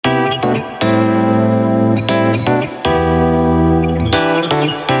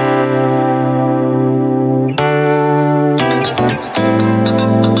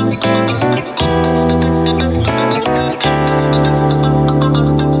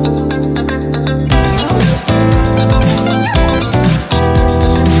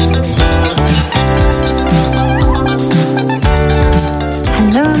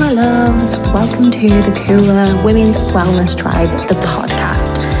to the Cooler Women's Wellness Tribe, the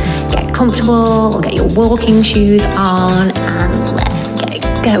podcast. Get comfortable, get your walking shoes on, and let's get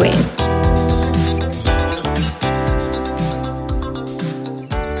going.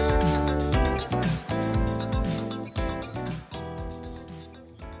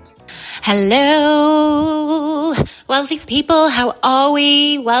 Hello, wealthy people, how are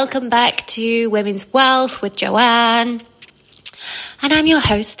we? Welcome back to Women's Wealth with Joanne. And I'm your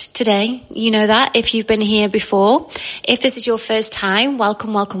host today. You know that if you've been here before. If this is your first time,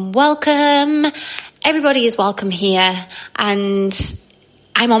 welcome, welcome, welcome. Everybody is welcome here. And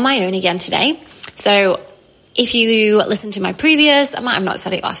I'm on my own again today. So if you listen to my previous, I might have not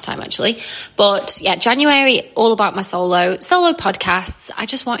said it last time actually, but yeah, January, all about my solo podcasts. I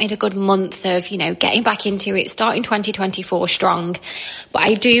just wanted a good month of, getting back into it, starting 2024 strong. But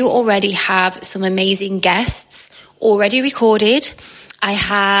I do already have some amazing guests already recorded. I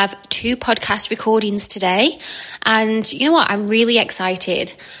have 2 podcast recordings today, and you know what? I'm really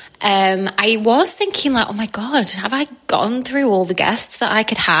excited. I was thinking oh my God, have I gone through all the guests that I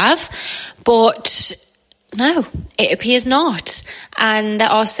could have? But no, it appears not. And there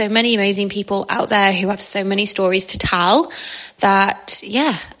are so many amazing people out there who have so many stories to tell that,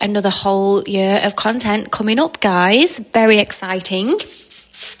 another whole year of content coming up, guys. Very exciting.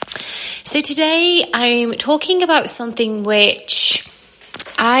 So today I'm talking about something which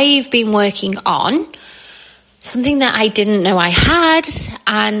I've been working on, something that I didn't know I had,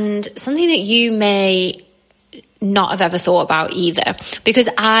 and something that you may not have ever thought about either, because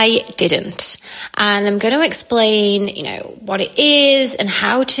I didn't. And I'm going to explain, what it is and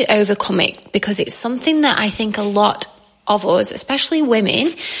how to overcome it, because it's something that I think a lot of us, especially women,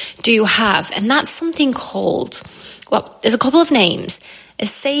 do have. And that's something called, there's a couple of names: a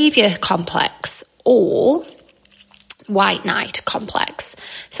Saviour complex or white knight complex.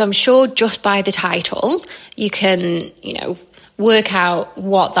 So I'm sure just by the title, you can, work out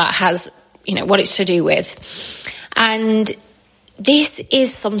what that has, what it's to do with. And this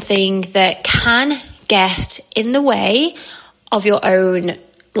is something that can get in the way of your own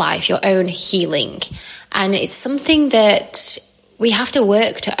life, your own healing. And it's something that we have to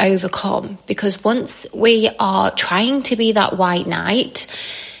work to overcome, because once we are trying to be that white knight,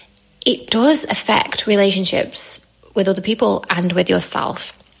 it does affect relationships with other people and with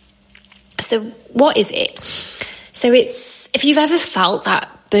yourself. So what is it? So it's, if you've ever felt that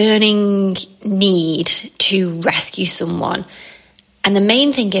burning need to rescue someone, and the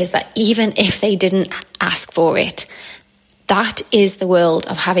main thing is that even if they didn't ask for it, that is the world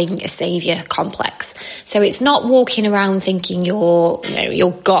of having a saviour complex. So it's not walking around thinking you're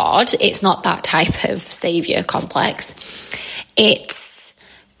God. It's not that type of saviour complex. It's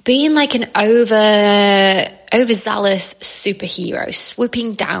being like an overzealous superhero,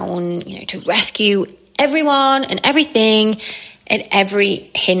 swooping down, to rescue everyone and everything at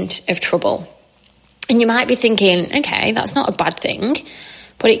every hint of trouble. And you might be thinking, okay, that's not a bad thing,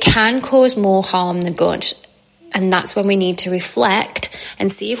 but it can cause more harm than good. And that's when we need to reflect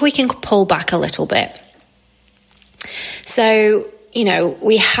and see if we can pull back a little bit. So,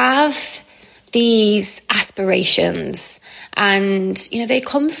 we have these aspirations, and, they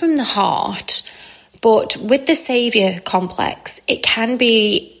come from the heart. But with the saviour complex, it can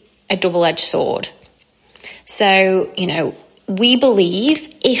be a double-edged sword. So, we believe,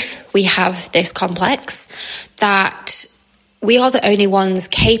 if we have this complex, that we are the only ones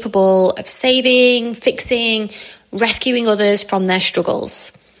capable of saving, fixing, rescuing others from their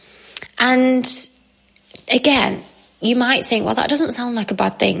struggles. And again, you might think, well, that doesn't sound like a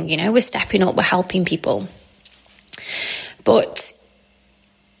bad thing. We're stepping up, we're helping people. But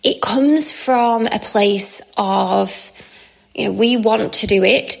it comes from a place of, we want to do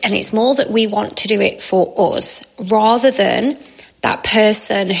it, and it's more that we want to do it for us, rather than that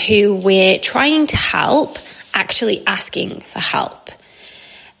person who we're trying to help actually asking for help.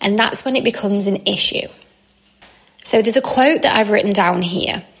 And that's when it becomes an issue. So there's a quote that I've written down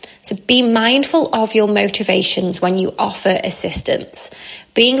here. So be mindful of your motivations when you offer assistance.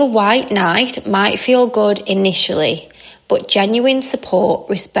 Being a white knight might feel good initially, but genuine support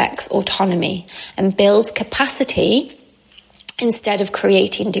respects autonomy and builds capacity instead of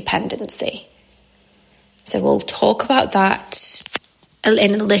creating dependency. So we'll talk about that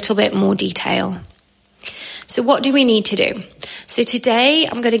in a little bit more detail. So what do we need to do? So today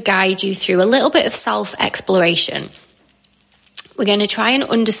I'm going to guide you through a little bit of self-exploration. We're going to try and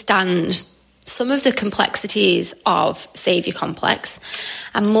understand some of the complexities of Saviour complex,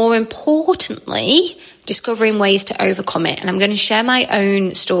 and more importantly, discovering ways to overcome it. And I'm going to share my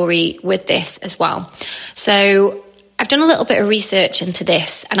own story with this as well. So I've done a little bit of research into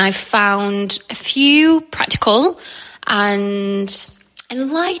this, and I've found a few practical and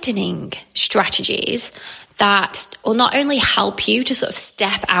enlightening strategies that will not only help you to sort of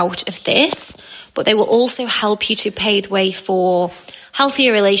step out of this, but they will also help you to pave the way for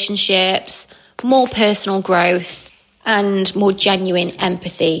healthier relationships, more personal growth, and more genuine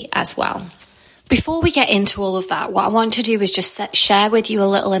empathy as well. Before we get into all of that, what I want to do is just share with you a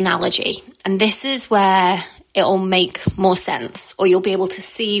little analogy. And this is where it'll make more sense, or you'll be able to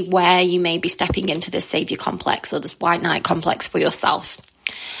see where you may be stepping into this Saviour complex or this white knight complex for yourself.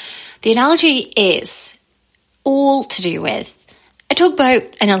 The analogy is all to do with a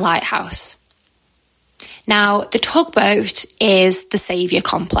tugboat and a lighthouse. Now, the tugboat is the Saviour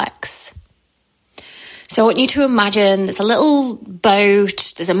complex. So I want you to imagine there's a little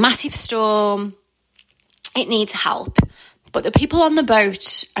boat, there's a massive storm, it needs help. But the people on the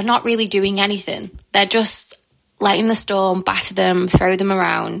boat are not really doing anything. They're just letting the storm batter them, throw them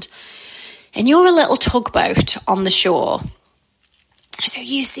around. And you're a little tugboat on the shore. So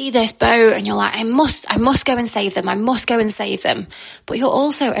you see this boat and you're like, I must go and save them. I must go and save them. But you're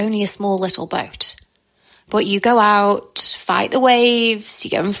also only a small little boat. But you go out, fight the waves,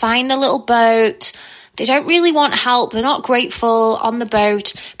 you go and find the little boat. They don't really want help. They're not grateful on the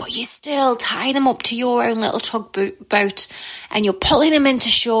boat, but you still tie them up to your own little tugboat and you're pulling them into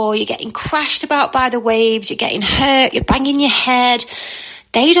shore. You're getting crashed about by the waves. You're getting hurt. You're banging your head.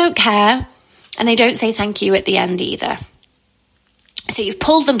 They don't care, and they don't say thank you at the end either. So you've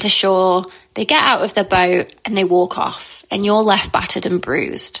pulled them to shore. They get out of the boat and they walk off, and you're left battered and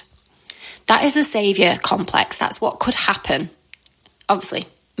bruised. That is the Saviour complex. That's what could happen, obviously,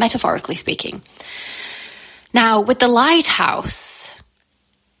 metaphorically speaking. Now, with the lighthouse,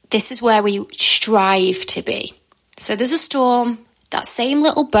 this is where we strive to be. So there's a storm, that same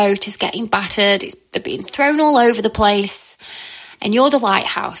little boat is getting battered, they're being thrown all over the place, and you're the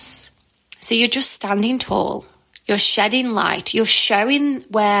lighthouse. So you're just standing tall, you're shedding light, you're showing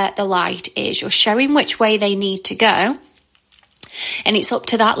where the light is, you're showing which way they need to go, and it's up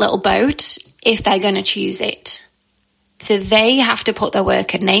to that little boat if they're going to choose it. So they have to put their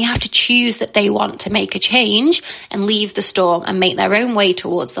work in. They have to choose that they want to make a change and leave the storm and make their own way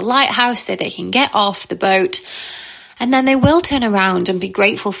towards the lighthouse so they can get off the boat. And then they will turn around and be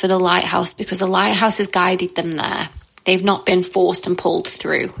grateful for the lighthouse because the lighthouse has guided them there. They've not been forced and pulled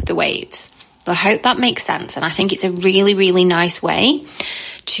through the waves. I hope that makes sense. And I think it's a really, really nice way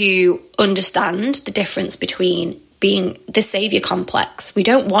to understand the difference between being the Saviour complex. We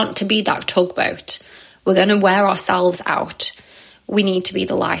don't want to be that tugboat. We're going to wear ourselves out. We need to be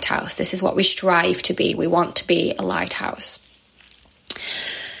the lighthouse. This is what we strive to be. We want to be a lighthouse.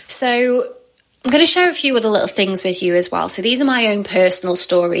 So I'm going to share a few other little things with you as well. So these are my own personal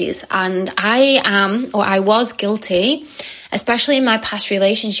stories, and I was guilty, especially in my past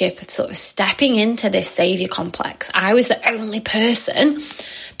relationship, of sort of stepping into this Saviour complex. I was the only person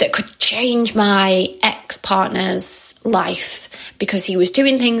that could change my ex-partner's life because he was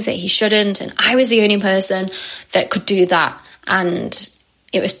doing things that he shouldn't, and I was the only person that could do that, and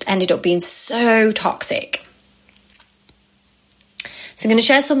it ended up being so toxic. So I'm going to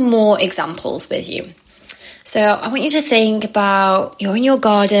share some more examples with you. So I want you to think about, you're in your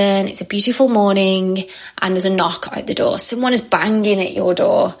garden, it's a beautiful morning, and there's a knock at the door. Someone is banging at your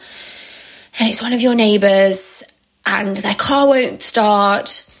door, and it's one of your neighbours, and their car won't start,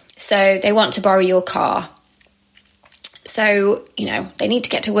 so they want to borrow your car. So, they need to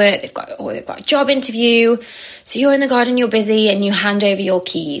get to work, they've got a job interview, so you're in the garden, you're busy, and you hand over your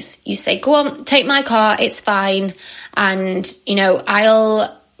keys. You say, go on, take my car, it's fine, and,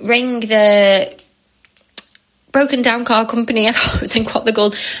 I'll ring the broken down car company, I can't think what they're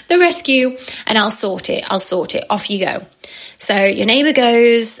called, the rescue, and I'll sort it, off you go. So your neighbour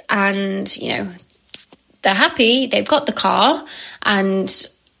goes, and, they're happy, they've got the car, and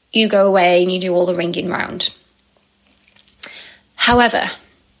you go away and you do all the ringing round. However,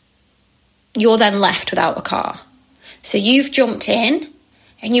 you're then left without a car. So you've jumped in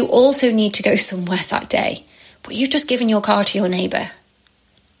and you also need to go somewhere that day, but you've just given your car to your neighbour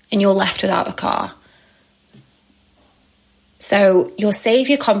and you're left without a car. So your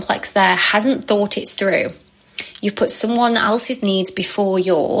saviour complex there hasn't thought it through. You've put someone else's needs before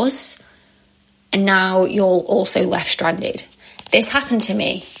yours, and now you're also left stranded. This happened to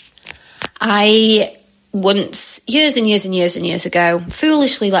me. I once, years and years and years and years ago,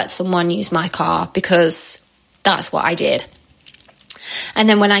 foolishly let someone use my car because that's what I did. And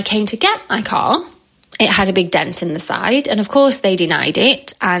then when I came to get my car, it had a big dent in the side. And of course they denied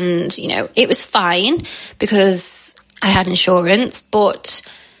it. And, it was fine because I had insurance. But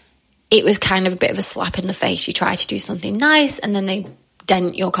it was kind of a bit of a slap in the face. You try to do something nice and then they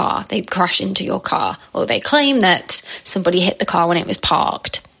dent your car, they crash into your car, or they claim that somebody hit the car when it was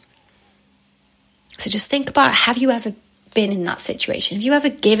parked. So just think about, have you ever been in that situation? Have you ever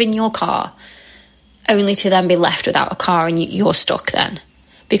given your car only to then be left without a car and you're stuck then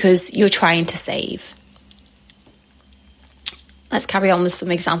because you're trying to save? Let's carry on with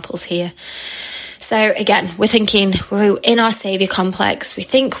some examples here. So again, we're in our saviour complex. We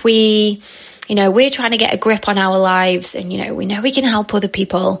think we're trying to get a grip on our lives, and, we know we can help other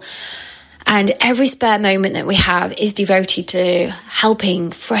people. And every spare moment that we have is devoted to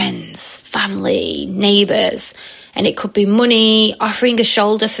helping friends, family, neighbours. And it could be money, offering a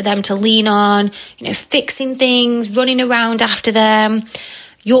shoulder for them to lean on, fixing things, running around after them.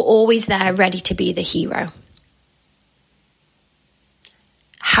 You're always there ready to be the hero.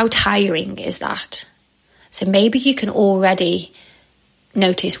 How tiring is that? So maybe you can already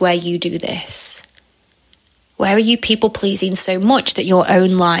notice where you do this. Where are you people pleasing so much that your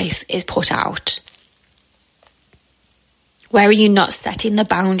own life is put out? Where are you not setting the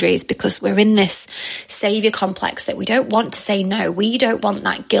boundaries because we're in this saviour complex that we don't want to say no. We don't want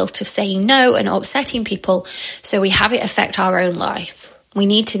that guilt of saying no and upsetting people, so we have it affect our own life. We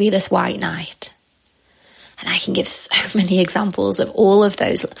need to be this white knight. And I can give so many examples of all of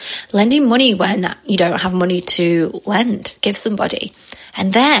those. Lending money when you don't have money to lend, give somebody.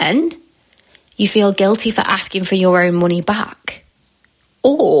 And then you feel guilty for asking for your own money back.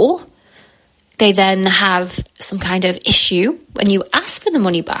 Or they then have some kind of issue when you ask for the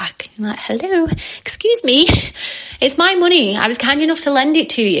money back. You're like, hello, excuse me, it's my money. I was kind enough to lend it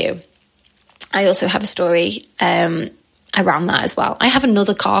to you. I also have a story around that as well. I have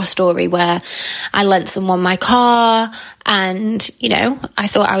another car story where I lent someone my car and, I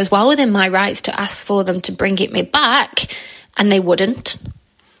thought I was well within my rights to ask for them to bring it me back, and they wouldn't.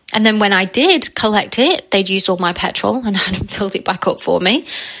 And then when I did collect it, they'd used all my petrol and hadn't filled it back up for me.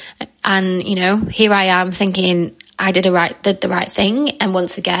 And, here I am thinking I did the right thing. And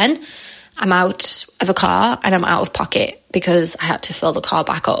once again, I'm out of a car and I'm out of pocket because I had to fill the car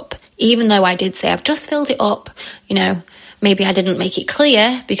back up. Even though I did say I've just filled it up, maybe I didn't make it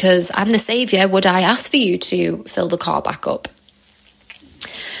clear because I'm the saviour. Would I ask for you to fill the car back up?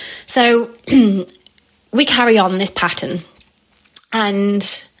 So we carry on this pattern,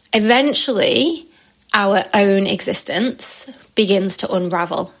 and eventually our own existence begins to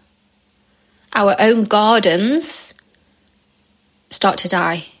unravel. Our own gardens start to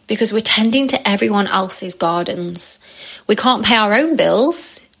die because we're tending to everyone else's gardens. We can't pay our own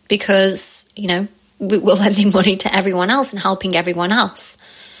bills because, we're lending money to everyone else and helping everyone else.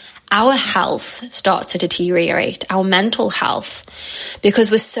 Our health starts to deteriorate, our mental health, because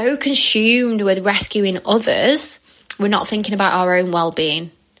we're so consumed with rescuing others, we're not thinking about our own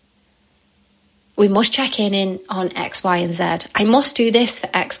well-being. We must check in on X, Y, and Z. I must do this for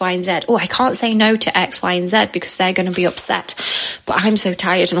X, Y, and Z. Oh, I can't say no to X, Y, and Z because they're going to be upset. But I'm so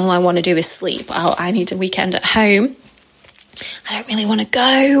tired and all I want to do is sleep. Oh, I need a weekend at home. I don't really want to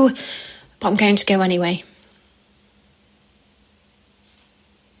go, but I'm going to go anyway.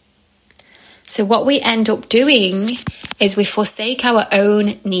 So what we end up doing is we forsake our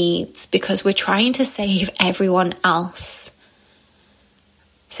own needs because we're trying to save everyone else.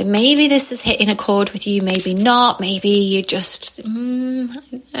 So maybe this is hitting a chord with you, maybe not. Maybe you just,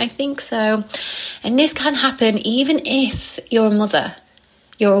 I think so. And this can happen even if you're a mother,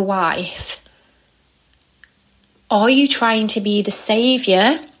 you're a wife. Are you trying to be the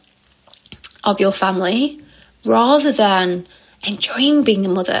saviour of your family rather than enjoying being a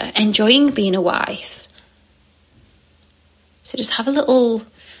mother, enjoying being a wife? So just have a little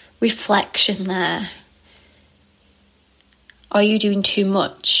reflection there. Are you doing too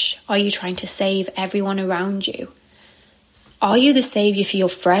much? Are you trying to save everyone around you? Are you the saviour for your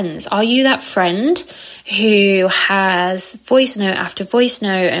friends? Are you that friend who has voice note after voice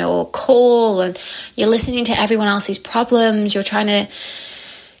note or call and you're listening to everyone else's problems? You're trying to,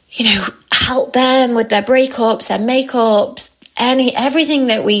 help them with their breakups, their makeups, everything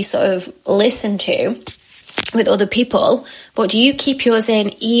that we sort of listen to with other people. But do you keep yours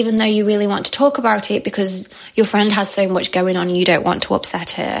in even though you really want to talk about it because your friend has so much going on and you don't want to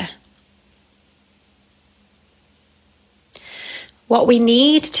upset her? What we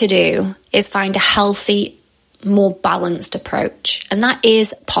need to do is find a healthy, more balanced approach. And that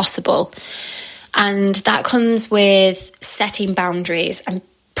is possible. And that comes with setting boundaries and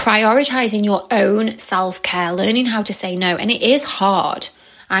prioritizing your own self-care, learning how to say no. And it is hard.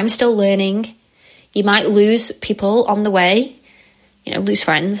 I'm still learning. You might lose people on the way, lose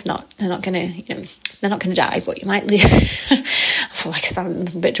friends. They're not going to die, but you might lose. feel like I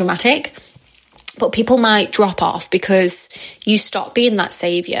sound a bit dramatic, but people might drop off because you stop being that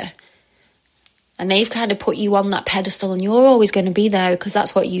saviour. And they've kind of put you on that pedestal, and you're always going to be there because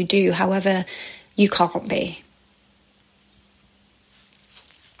that's what you do. However, you can't be.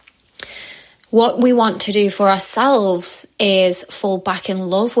 What we want to do for ourselves is fall back in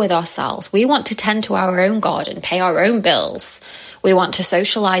love with ourselves. We want to tend to our own garden, pay our own bills. We want to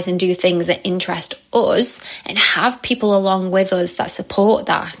socialise and do things that interest us and have people along with us that support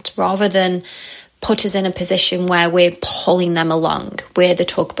that, rather than put us in a position where we're pulling them along. We're the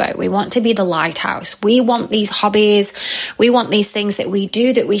tugboat. We want to be the lighthouse. We want these hobbies. We want these things that we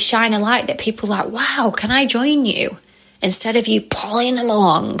do, that we shine a light, that people are like, wow, can I join you? Instead of you pulling them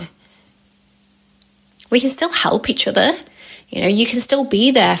along. We can still help each other. You can still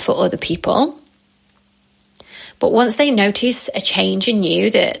be there for other people. But once they notice a change in you,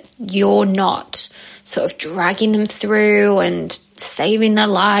 that you're not sort of dragging them through and saving their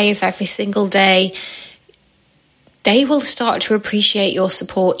life every single day, they will start to appreciate your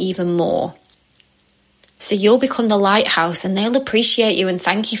support even more. So you'll become the lighthouse, and they'll appreciate you and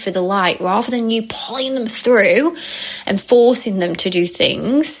thank you for the light, rather than you pulling them through and forcing them to do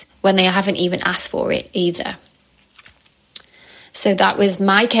things when they haven't even asked for it either. So that was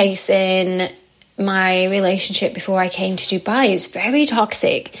my case in my relationship before I came to Dubai. It was very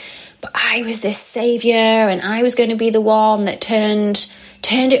toxic, but I was this saviour, and I was going to be the one that turned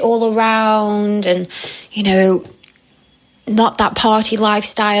it all around. And not that party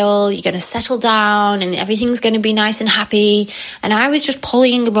lifestyle. You're going to settle down and everything's going to be nice and happy. And I was just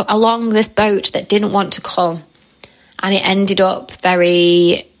pulling along this boat that didn't want to come. And it ended up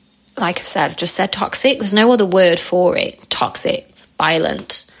very, like I've said, I've just said toxic. There's no other word for it. Toxic,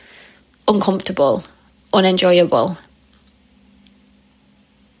 violent, uncomfortable, unenjoyable.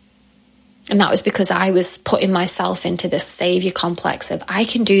 And that was because I was putting myself into this saviour complex of, I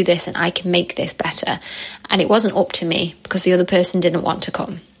can do this and I can make this better. And it wasn't up to me because the other person didn't want to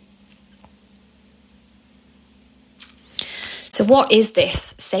come. So what is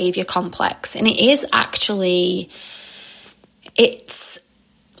this saviour complex? And it is actually, it's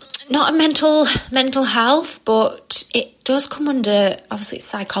not a mental health, but it does come under, obviously,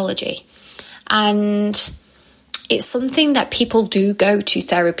 psychology. And it's something that people do go to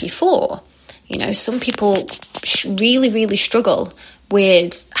therapy for. Some people really, really struggle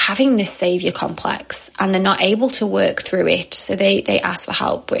with having this saviour complex, and they're not able to work through it. So they ask for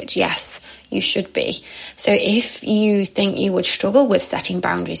help, which, yes, you should be. So if you think you would struggle with setting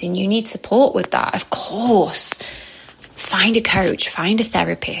boundaries and you need support with that, of course, find a coach, find a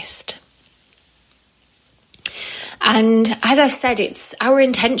therapist. And as I've said, our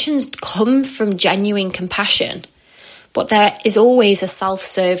intentions come from genuine compassion. But there is always a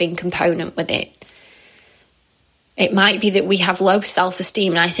self-serving component with it. It might be that we have low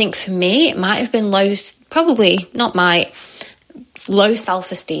self-esteem. And I think for me, it might have been low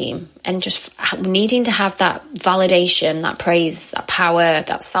self-esteem, and just needing to have that validation, that praise, that power,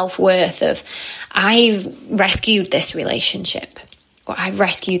 that self-worth of, I've rescued this relationship, or I've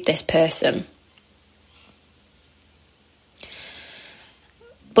rescued this person.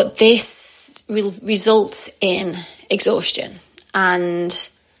 But this results in exhaustion, and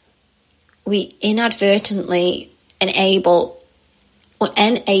we inadvertently enable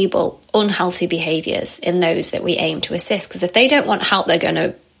unhealthy behaviours in those that we aim to assist, because if they don't want help, they're going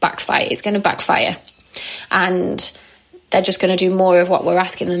to backfire. It's going to backfire, and they're just going to do more of what we're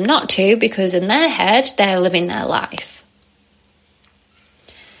asking them not to, because in their head they're living their life.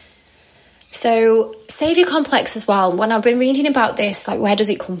 So saviour complex as well, when I've been reading about this, like, where does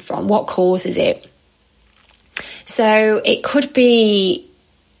it come from? What causes it? So it could be,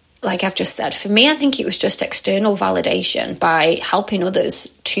 like I've just said, for me, I think it was just external validation by helping others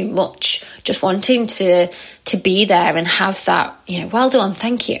too much, just wanting to be there and have that, well done,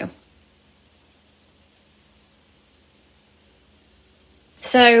 thank you.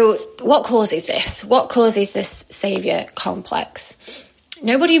 So what causes this? What causes this saviour complex?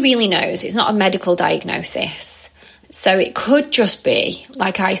 Nobody really knows. It's not a medical diagnosis. So it could just be,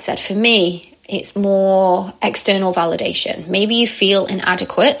 like I said, for me, it's more external validation. Maybe you feel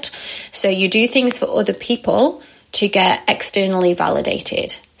inadequate, so you do things for other people to get externally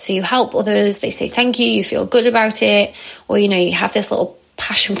validated. So you help others, they say thank you, you feel good about it, or you have this little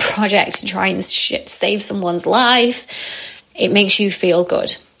passion project to try and save someone's life. It makes you feel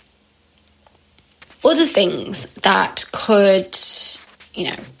good. Other things that could,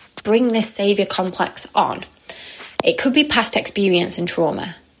 bring this saviour complex on. It could be past experience and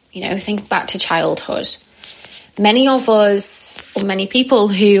trauma. Think back to childhood. Many of us, or many people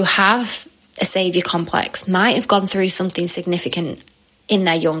who have a saviour complex might have gone through something significant in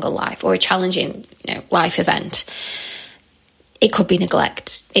their younger life, or a challenging, life event. It could be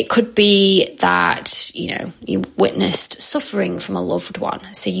neglect. It could be that, you witnessed suffering from a loved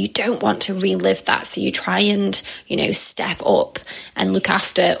one. So you don't want to relive that. So you try and, step up and look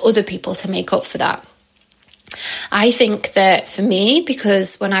after other people to make up for that. I think that for me,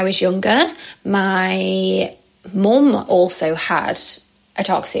 because when I was younger, my mum also had a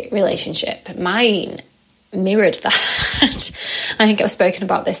toxic relationship. Mine mirrored that. I think I've spoken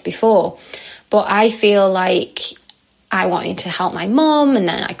about this before. But I feel like I wanted to help my mum, and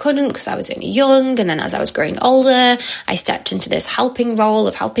then I couldn't because I was only young. And then as I was growing older, I stepped into this helping role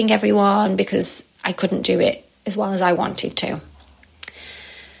of helping everyone because I couldn't do it as well as I wanted to.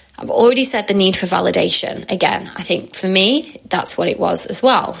 I've already said the need for validation. Again, I think for me, that's what it was as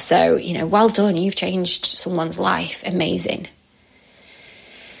well. So, well done. You've changed someone's life. Amazing.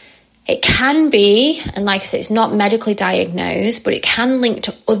 It can be, and like I said, it's not medically diagnosed, but it can link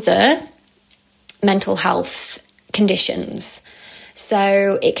to other mental health conditions.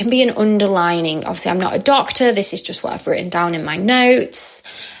 So it can be an underlining. Obviously, I'm not a doctor. This is just what I've written down in my notes.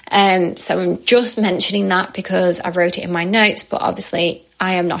 So I'm just mentioning that because I wrote it in my notes, but obviously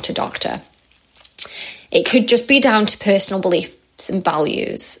I am not a doctor. It could just be down to personal beliefs and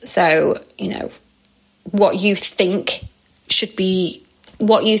values. So, what you think should be,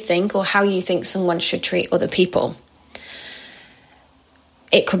 what you think or how you think someone should treat other people.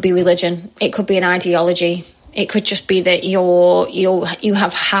 It could be religion. It could be an ideology. It could just be that you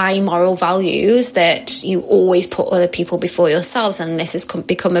have high moral values, that you always put other people before yourselves, and this has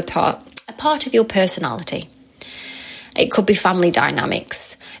become a part of your personality. It could be family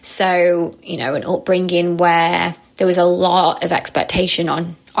dynamics. So, an upbringing where there was a lot of expectation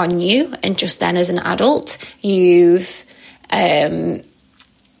on you, and just then as an adult, you've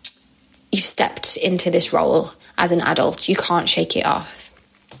stepped into this role as an adult. You can't shake it off.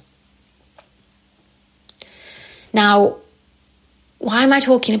 Now, why am I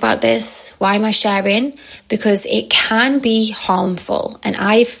talking about this? Why am I sharing? Because it can be harmful, and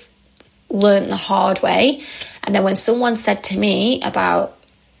I've learned the hard way. And then when someone said to me about,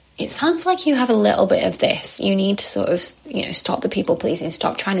 it sounds like you have a little bit of this, you need to sort of, stop the people pleasing,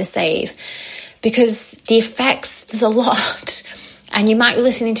 stop trying to save, because the effects, there's a lot. And you might be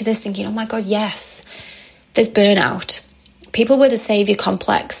listening to this thinking, oh my God, yes, there's burnout. People with a saviour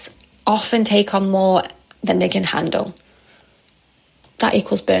complex often take on more than they can handle. That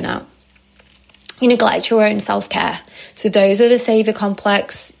equals burnout. You neglect your own self-care. So those with a saviour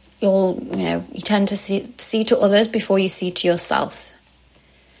complex, you tend to see to others before you see to yourself.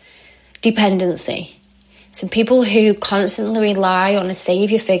 Dependency. So people who constantly rely on a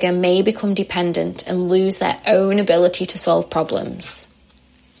saviour figure may become dependent and lose their own ability to solve problems.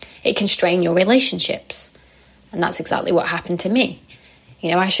 It can strain your relationships. And that's exactly what happened to me.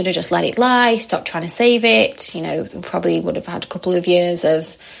 I should have just let it lie, stopped trying to save it. Probably would have had a couple of years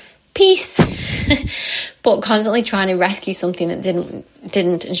of peace, but constantly trying to rescue something that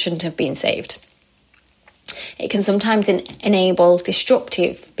didn't and shouldn't have been saved. It can sometimes enable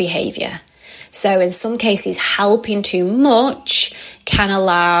destructive behaviour. So in some cases, helping too much can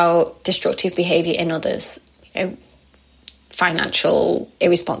allow destructive behaviour in others. Financial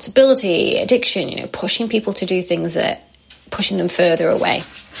irresponsibility, addiction, pushing people to do things that pushing them further away.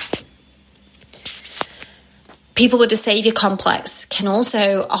 People with the saviour complex can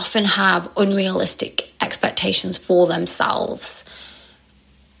also often have unrealistic expectations for themselves.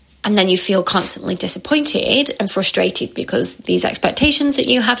 And then you feel constantly disappointed and frustrated because these expectations that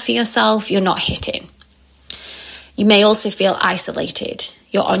you have for yourself, you're not hitting. You may also feel isolated.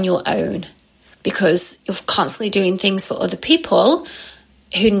 You're on your own because you're constantly doing things for other people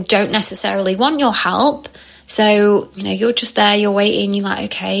who don't necessarily want your help. So, you're just there, you're waiting, you're like,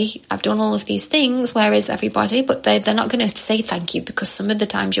 okay, I've done all of these things, where is everybody? But they're not going to say thank you because some of the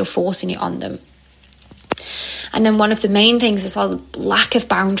times you're forcing it on them. And then one of the main things as well, lack of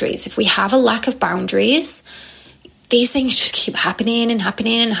boundaries. If we have a lack of boundaries, these things just keep happening and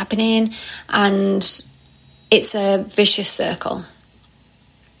happening and happening, and it's a vicious circle.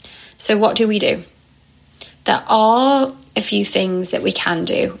 So what do? There are a few things that we can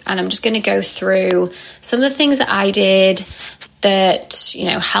do, and I'm just going to go through some of the things that I did that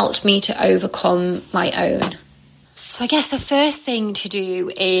helped me to overcome my own. So I guess the first thing to do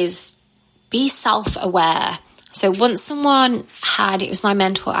is be self-aware. So once someone it was my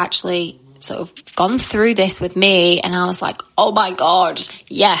mentor actually sort of gone through this with me, and I was like, oh my God,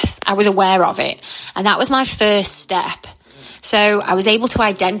 yes, I was aware of it. And that was my first step. So I was able to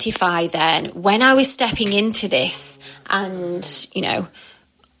identify then when I was stepping into this and,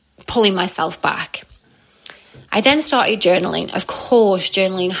 pulling myself back. I then started journaling. Of course,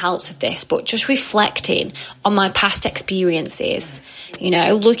 journaling helps with this, but just reflecting on my past experiences,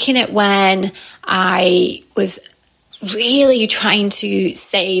 looking at when I was really trying to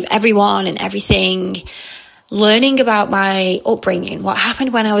save everyone and everything, learning about my upbringing, what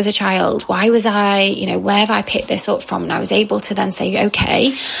happened when I was a child, why was I, where have I picked this up from? And I was able to then say, okay,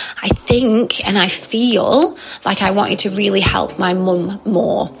 I think and I feel like I wanted to really help my mum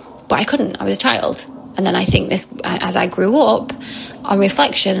more, but I couldn't. I was a child. And then I think this, as I grew up, on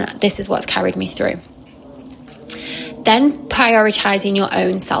reflection, this is what's carried me through. Then prioritizing your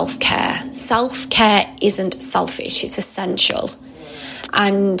own self-care. Self-care isn't selfish, it's essential.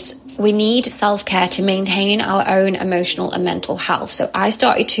 And we need self-care to maintain our own emotional and mental health. So I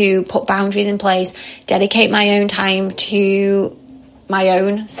started to put boundaries in place, dedicate my own time to my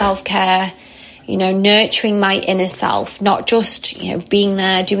own self-care, nurturing my inner self, not just, being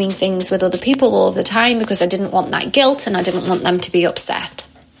there doing things with other people all the time because I didn't want that guilt and I didn't want them to be upset.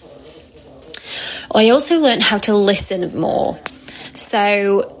 I also learned how to listen more.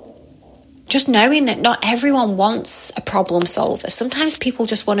 So just knowing that not everyone wants a problem solver. Sometimes people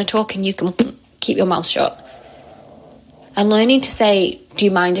just want to talk and you can keep your mouth shut. And learning to say, do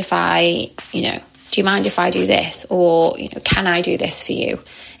you mind if I do this? Or, can I do this for you?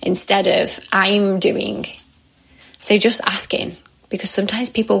 Instead of I'm doing. So just asking, because sometimes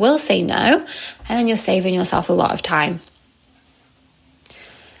people will say no, and then you're saving yourself a lot of time.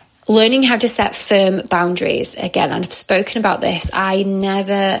 Learning how to set firm boundaries. Again, I've spoken about this. I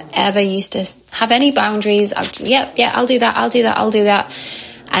never, ever used to have any boundaries. I'll do that.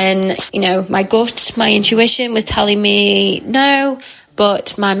 And, my gut, my intuition was telling me no,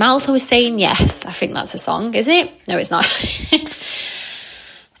 but my mouth was saying yes. I think that's a song, is it? No, it's not.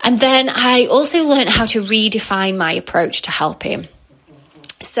 And then I also learned how to redefine my approach to helping.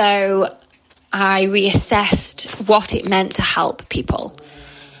 So I reassessed what it meant to help people.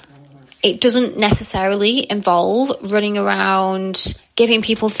 It doesn't necessarily involve running around, giving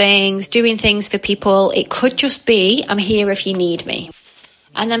people things, doing things for people. It could just be, I'm here if you need me.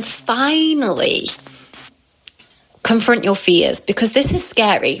 And then finally, confront your fears, because this is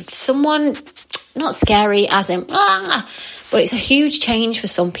scary. Not scary as in, but it's a huge change for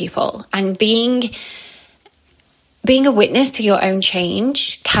some people. And being a witness to your own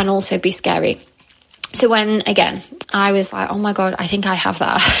change can also be scary. So when, again, I was like, oh my God, I think I have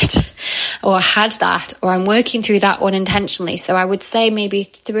that, or I had that, or I'm working through that unintentionally. So I would say maybe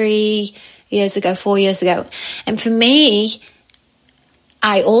 4 years ago. And for me,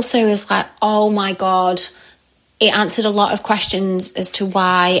 I also was like, oh my God, it answered a lot of questions as to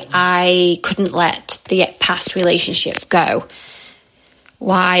why I couldn't let the past relationship go.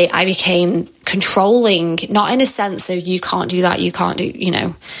 Why I became controlling, not in a sense of you can't do that,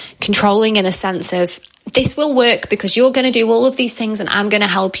 controlling in a sense of this will work because you're going to do all of these things and I'm going to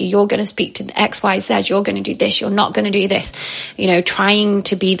help you. You're going to speak to X, Y, Z. You're going to do this. You're not going to do this. Trying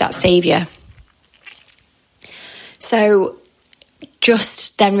to be that savior. So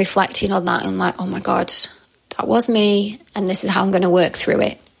just then reflecting on that and like, oh my God, that was me and this is how I'm going to work through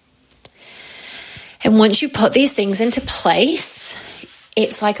it. And once you put these things into place,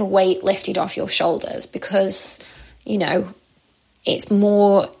 it's like a weight lifted off your shoulders because, it's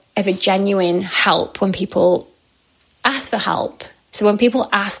more of a genuine help when people ask for help. So when people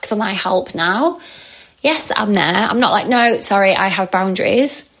ask for my help now, yes, I'm there. I'm not like, no, sorry, I have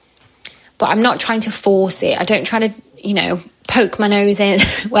boundaries, but I'm not trying to force it. I don't try to, poke my nose in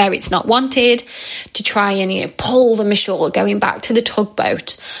where it's not wanted to try and, pull them ashore, going back to the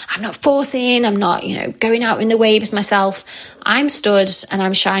tugboat. I'm not forcing, I'm not, going out in the waves myself. I'm stood and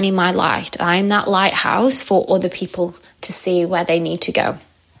I'm shining my light. I'm that lighthouse for other people to see where they need to go.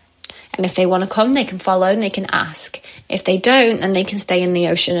 And if they want to come, they can follow and they can ask. If they don't, then they can stay in the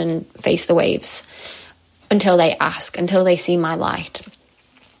ocean and face the waves until they ask, until they see my light.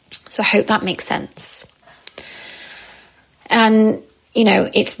 So I hope that makes sense. And,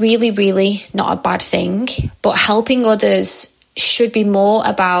 it's really, really not a bad thing, but helping others should be more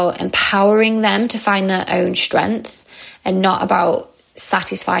about empowering them to find their own strength and not about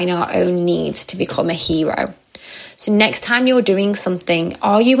satisfying our own needs to become a hero. So next time you're doing something,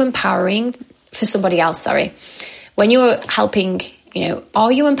 are you empowering for somebody else? When you're helping,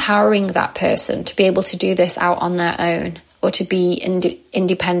 are you empowering that person to be able to do this out on their own? Or to be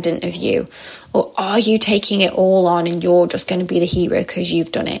independent of you? Or are you taking it all on and you're just going to be the hero because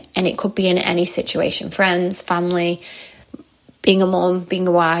you've done it? And it could be in any situation, friends, family, being a mom, being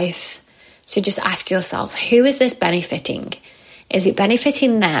a wife. So just ask yourself, who is this benefiting? Is it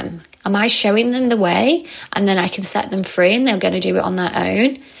benefiting them? Am I showing them the way and then I can set them free and they're going to do it on their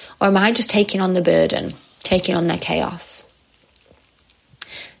own? Or am I just taking on the burden, taking on their chaos?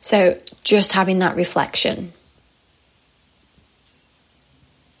 So just having that reflection.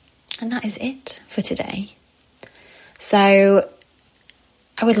 And that is it for today. So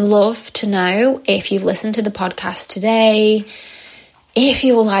I would love to know if you've listened to the podcast today. If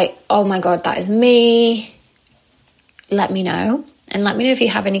you're like, oh my God, that is me, let me know. And let me know if you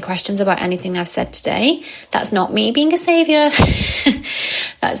have any questions about anything I've said today. That's not me being a saviour.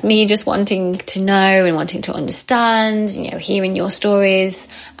 That's me just wanting to know and wanting to understand, hearing your stories.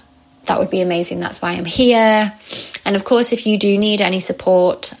 That would be amazing. That's why I'm here. And of course, if you do need any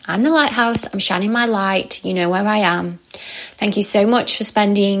support, I'm the lighthouse. I'm shining my light. You know where I am. Thank you so much for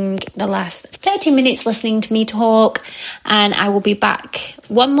spending the last 30 minutes listening to me talk. And I will be back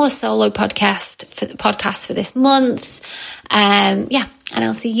one more solo podcast for this month. And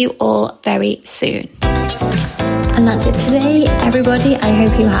I'll see you all very soon. And that's it today, everybody. I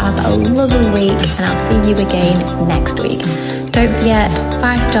hope you have a lovely week, and I'll see you again next week. Don't forget,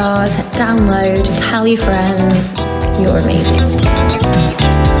 5 stars, download, tell your friends. You're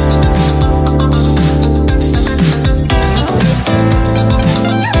amazing.